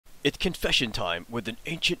It's confession time with an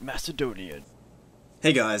Ancient Macedonian.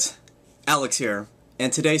 Hey guys, Alex here,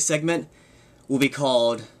 and today's segment will be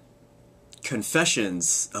called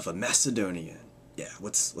Confessions of a Macedonian. Yeah,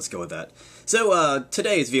 let's go with that. So,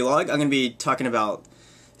 today's vlog, I'm going to be talking about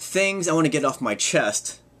things I want to get off my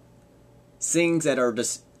chest, things that are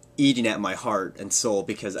just eating at my heart and soul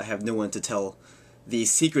because I have no one to tell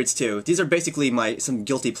these secrets to. These are basically some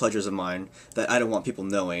guilty pleasures of mine that I don't want people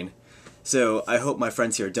knowing. So I hope my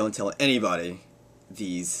friends here don't tell anybody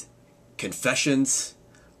these confessions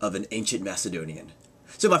of an ancient Macedonian.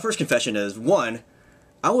 So my first confession is, one,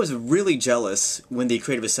 I was really jealous when the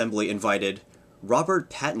Creative Assembly invited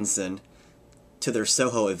Robert Pattinson to their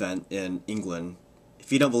Soho event in England.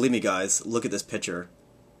 If you don't believe me, guys, look at this picture.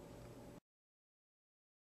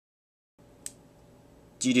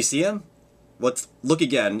 Did you see him? Look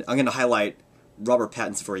again. I'm going to highlight Robert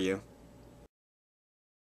Pattinson for you.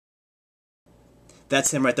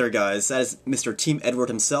 That's him right there, guys. That is Mr. Team Edward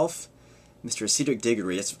himself. Mr. Cedric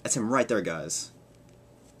Diggory. That's him right there, guys.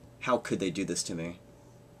 How could they do this to me?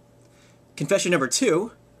 Confession number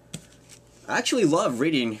two. I actually love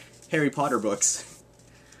reading Harry Potter books.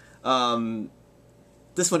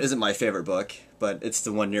 This one isn't my favorite book, but it's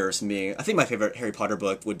the one nearest me. I think my favorite Harry Potter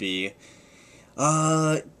book would be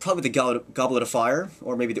probably the Goblet of Fire,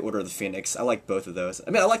 or maybe the Order of the Phoenix. I like both of those.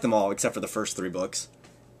 I mean, I like them all, except for the first three books.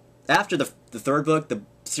 After the third book, the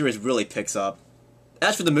series really picks up.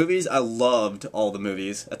 As for the movies, I loved all the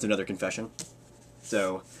movies. That's another confession.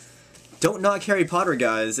 So, don't knock Harry Potter,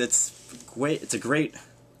 guys. It's great. It's a great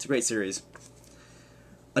series.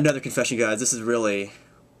 Another confession, guys. This is really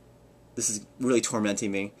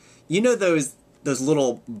tormenting me. You know those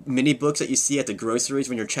little mini books that you see at the groceries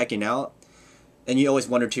when you're checking out, and you always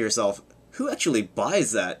wonder to yourself, who actually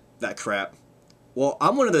buys that crap? Well,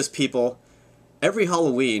 I'm one of those people. Every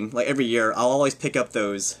Halloween, like every year, I'll always pick up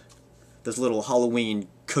those little Halloween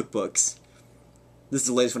cookbooks. This is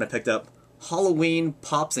the latest one I picked up. Halloween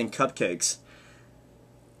Pops and Cupcakes.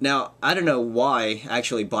 Now, I don't know why I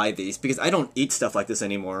actually buy these, because I don't eat stuff like this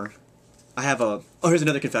anymore. I have a... Oh, here's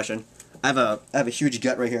another confession. I have a huge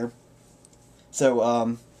gut right here. So,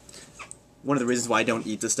 one of the reasons why I don't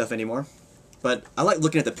eat this stuff anymore. But I like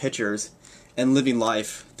looking at the pictures and living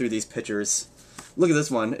life through these pictures. Look at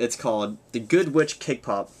this one. It's called the Good Witch Cake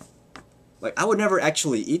Pop. Like, I would never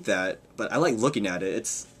actually eat that, but I like looking at it.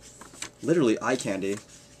 It's literally eye candy.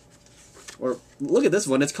 Or, look at this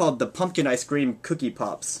one. It's called the Pumpkin Ice Cream Cookie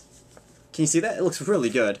Pops. Can you see that? It looks really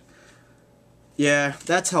good. Yeah,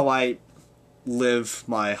 that's how I live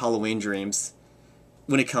my Halloween dreams.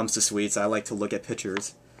 When it comes to sweets, I like to look at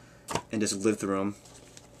pictures and just live through them.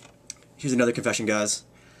 Here's another confession, guys.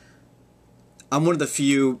 I'm one of the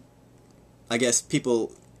few, I guess,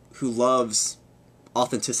 people who loves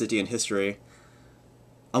authenticity in history.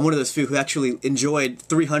 I'm one of those few who actually enjoyed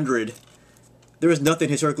 300. There was nothing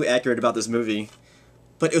historically accurate about this movie,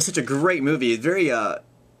 but it was such a great movie. Very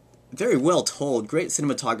well told, great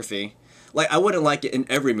cinematography. Like, I wouldn't like it in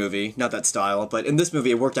every movie, not that style, but in this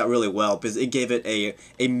movie it worked out really well because it gave it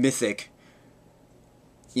a mythic,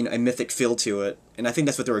 a mythic feel to it, and I think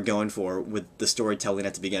that's what they were going for with the storytelling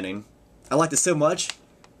at the beginning. I liked it so much.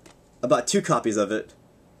 I bought 2 copies of it,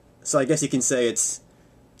 so I guess you can say it's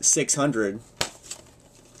 600.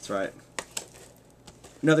 That's right.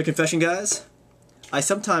 Another confession, guys. I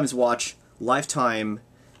sometimes watch Lifetime,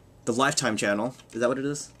 the Lifetime channel. Is that what it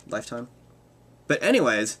is? Lifetime? But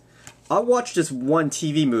anyways, I watched this one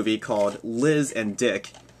TV movie called Liz and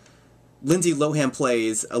Dick. Lindsay Lohan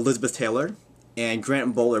plays Elizabeth Taylor, and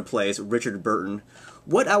Grant Bowler plays Richard Burton.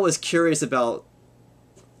 What I was curious about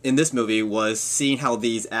in this movie was seeing how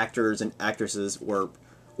these actors and actresses were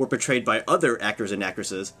portrayed by other actors and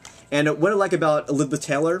actresses. And what I like about Elizabeth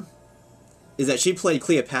Taylor is that she played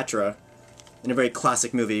Cleopatra in a very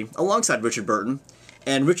classic movie alongside Richard Burton.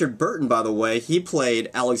 And Richard Burton, by the way, he played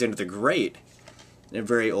Alexander the Great in a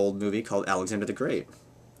very old movie called Alexander the Great.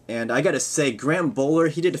 And I gotta say, Graham Bowler,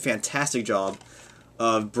 he did a fantastic job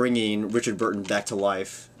of bringing Richard Burton back to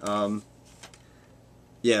life.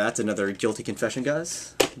 Yeah, that's another guilty confession,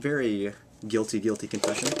 guys. Very guilty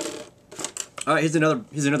confession. Alright, here's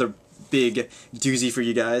another big doozy for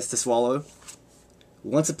you guys to swallow.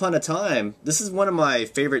 Once Upon a Time. This is one of my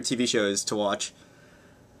favorite TV shows to watch.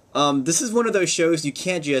 This is one of those shows you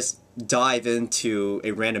can't just dive into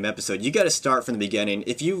a random episode. You gotta start from the beginning.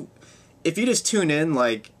 If you just tune in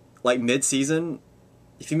like mid-season,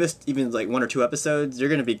 if you missed even like 1 or 2 episodes,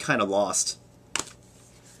 you're gonna be kind of lost.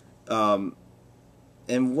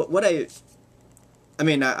 And I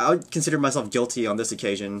mean, I would consider myself guilty on this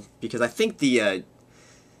occasion because I think the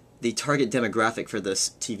target demographic for this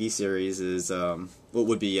TV series is what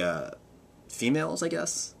would be females, I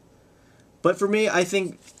guess. But for me, I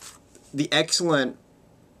think the excellent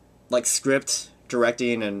like script,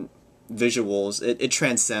 directing, and visuals, it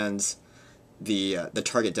transcends the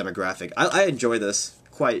target demographic. I enjoy this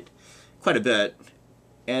quite a bit.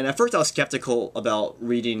 And at first I was skeptical about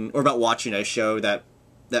reading or about watching a show that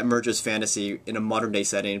merges fantasy in a modern day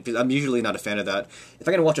setting, because I'm usually not a fan of that. If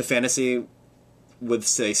I'm gonna watch a fantasy with,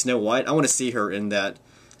 say, Snow White, I want to see her in that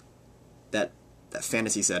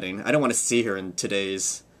fantasy setting. I don't want to see her in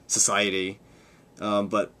today's society.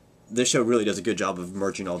 But this show really does a good job of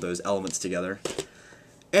merging all those elements together.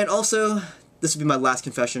 And also, this will be my last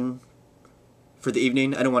confession for the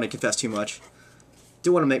evening. I don't want to confess too much.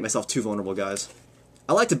 Don't want to make myself too vulnerable, guys.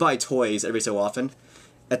 I like to buy toys every so often.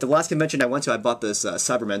 At the last convention I went to, I bought this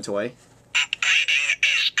Cybermen toy.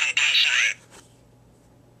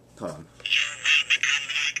 Hold on.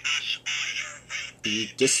 You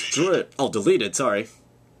destroy it. Oh, deleted, sorry.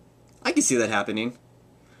 I can see that happening.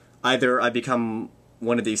 Either I become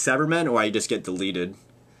one of these Cybermen, or I just get deleted.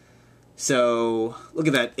 So, look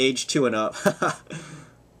at that, age 2 and up.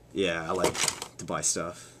 Yeah, I like to buy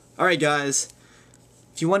stuff. Alright guys,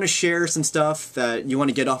 if you want to share some stuff that you want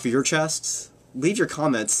to get off of your chests, leave your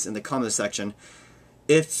comments in the comment section.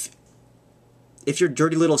 If your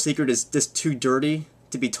dirty little secret is just too dirty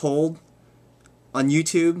to be told on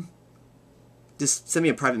YouTube, just send me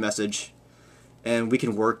a private message and we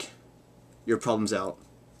can work your problems out.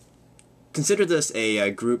 Consider this a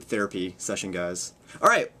group therapy session, guys.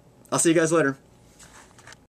 Alright, I'll see you guys later.